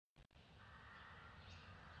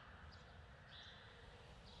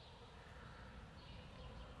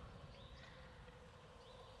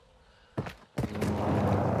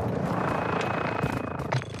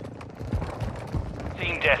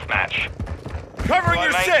deathmatch. Covering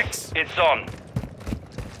your mate. 6! It's on.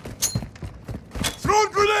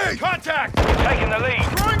 Throwing grenade! Contact! We're taking the lead.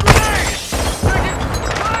 Throwing grenade!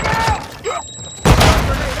 Frag out!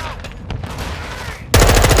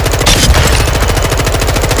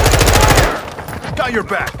 Fire! Got your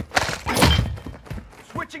back.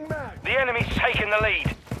 Switching mag. The enemy's taking the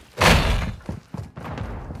lead.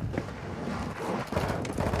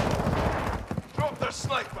 Drop the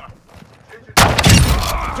sniper.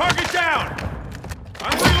 Target down!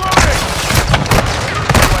 I'm reloading!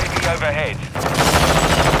 UAV overhead.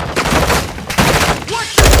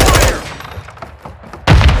 Watch your fire!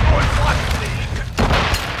 Oh, it's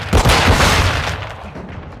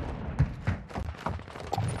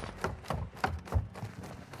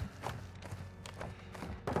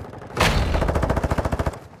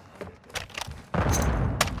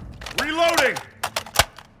reloading!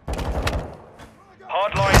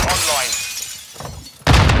 Hardline online.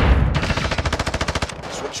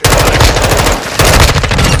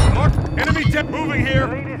 Mark, enemy tip moving here.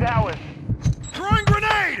 The lead is ours. Throwing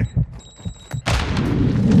grenade!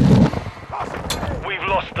 We've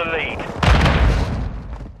lost the lead.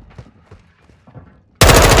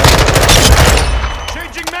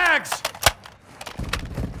 Changing mags!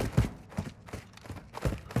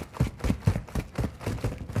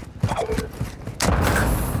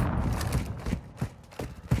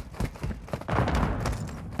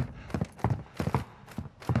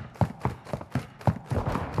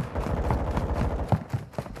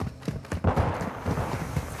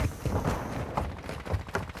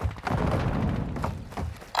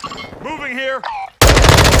 Moving here.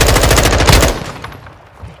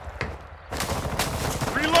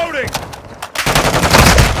 Reloading.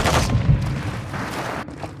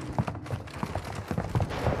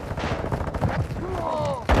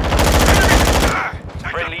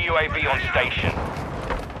 Friendly UAV on station.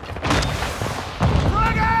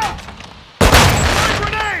 Frag out! Throwing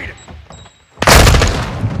grenade!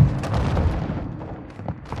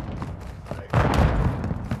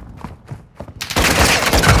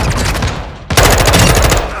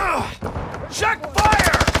 Check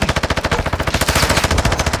fire!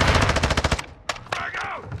 Frag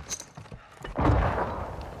out!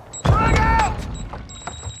 Frag out!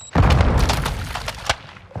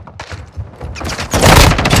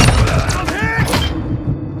 I'm hit!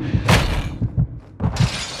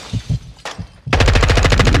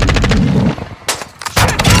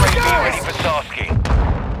 Shit, UAV guys! ready for tasking.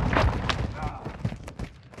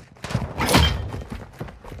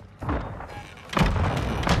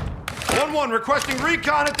 1-1 requesting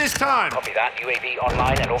recon at this time. Copy that. UAV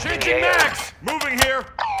online and off in the Changing air. mags! Moving here.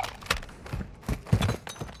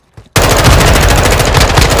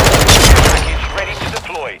 Package ready to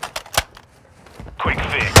deploy. Quick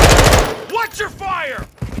fix. Watch your fire!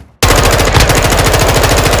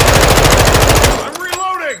 I'm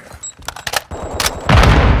reloading!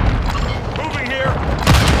 Moving here.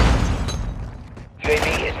 UAV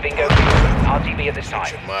is bingo. RTV at this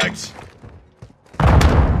time. Mags.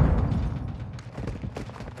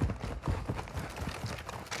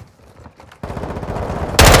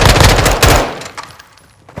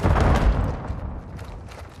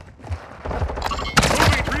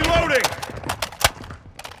 Reloading!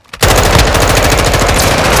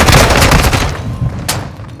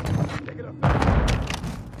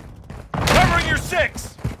 Covering your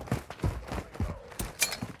 6!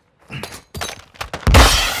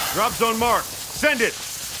 Drop zone marked. Send it!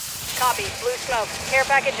 Copy. Blue smoke. Care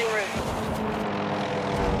package en route.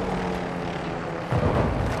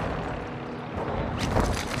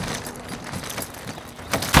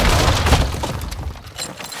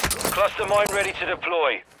 Cluster mine ready to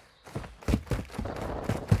deploy.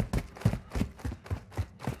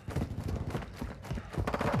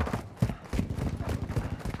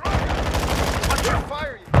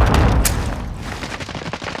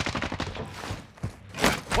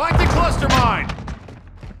 Planting cluster mine!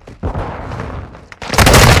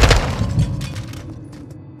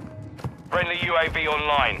 Friendly UAV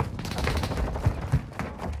online.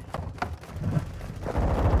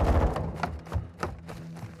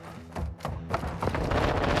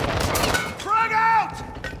 Frag out!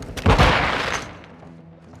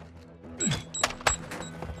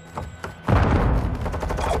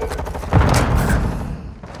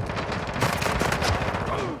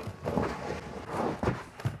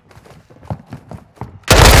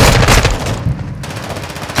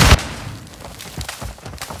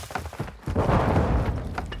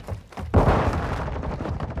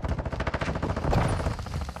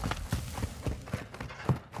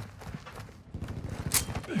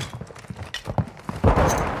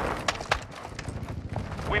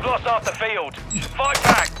 just off the field. Fight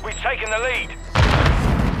back. We've taken the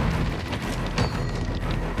lead.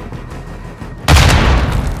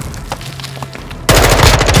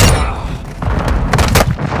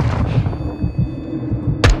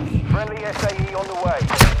 Friendly SAE on the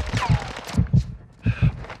way.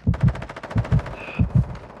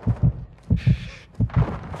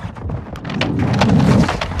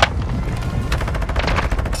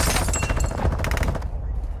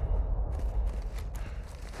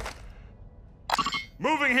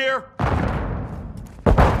 Moving here!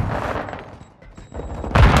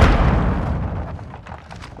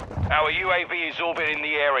 Our UAV is orbiting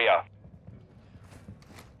the area.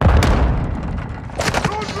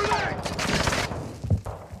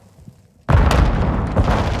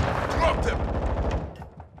 Dropped him!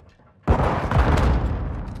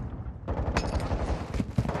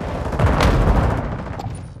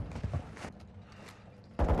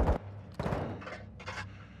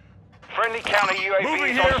 Friendly counter UAV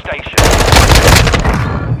Moving is here. on station.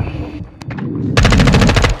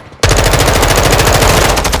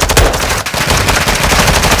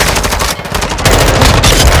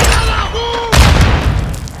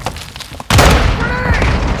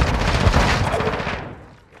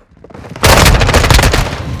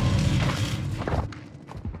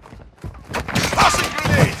 Tossing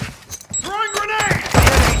grenade! Throwing grenade!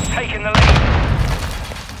 Enemy's taking the lead.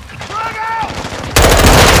 Frag out!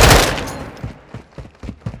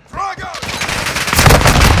 Frag out!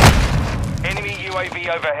 Enemy UAV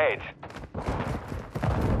overhead.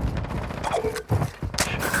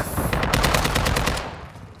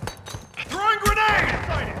 Throwing grenade!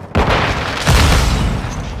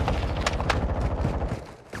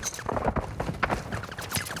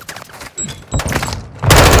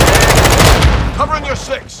 Covering your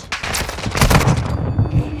six.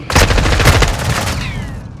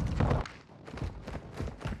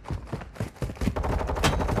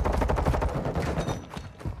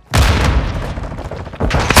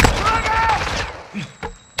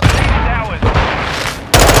 Ours.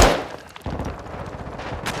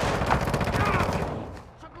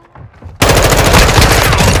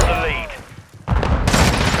 The lead.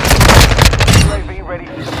 UAV ready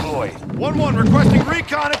to deploy. 1-1 requesting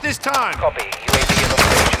recon at this time. Copy. UAV in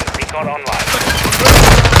operation. Recon online.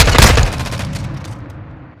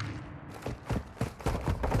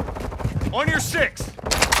 On your six.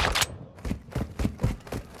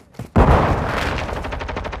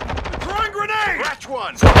 Throwing grenade! Catch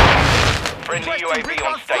one. Friendly UAV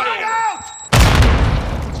on station. Out!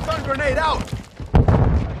 Stun grenade out.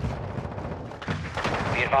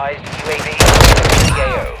 Be advised, UAV in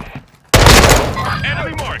AO.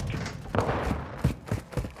 Enemy marked.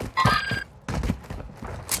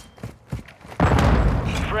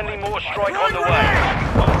 Friendly more strike on the way.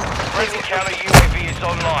 Friendly counter UAV is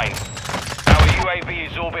online. Our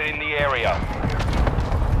UAV is orbiting the area.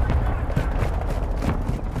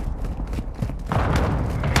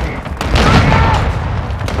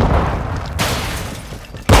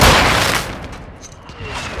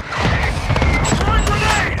 Throwing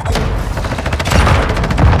grenade!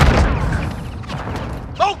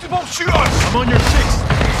 Multiple shooters! I'm on your six.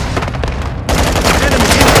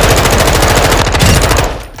 Enemy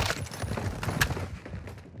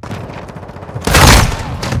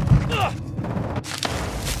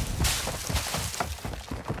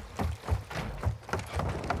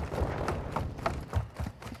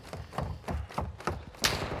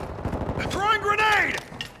Throwing grenade!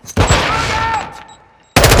 Frag out!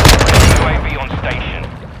 UAV on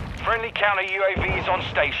station. Friendly counter UAV is on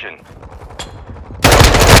station.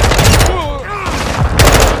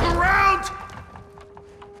 Around!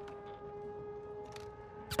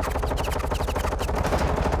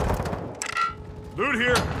 Loot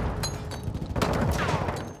here.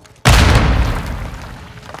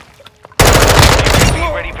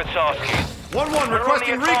 UAV ready for tasking. 1-1 requesting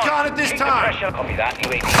We're on the advance. recon at this Keep the time. pressure. Copy that.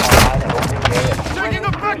 UAV online and orbiting the area. Taking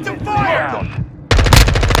effective fire!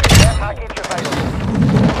 Care package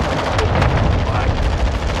available.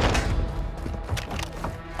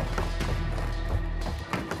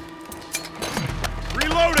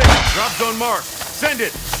 Reloading! Drop zone marked. Send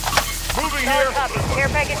it. Moving Solid here. copy. Care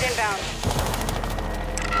package inbound.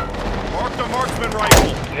 Mark the marksman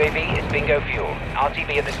rifle. UAV is bingo fuel.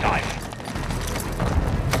 RTV at this time.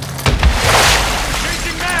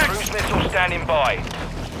 Changing mags. Cruise missile standing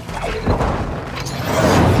by.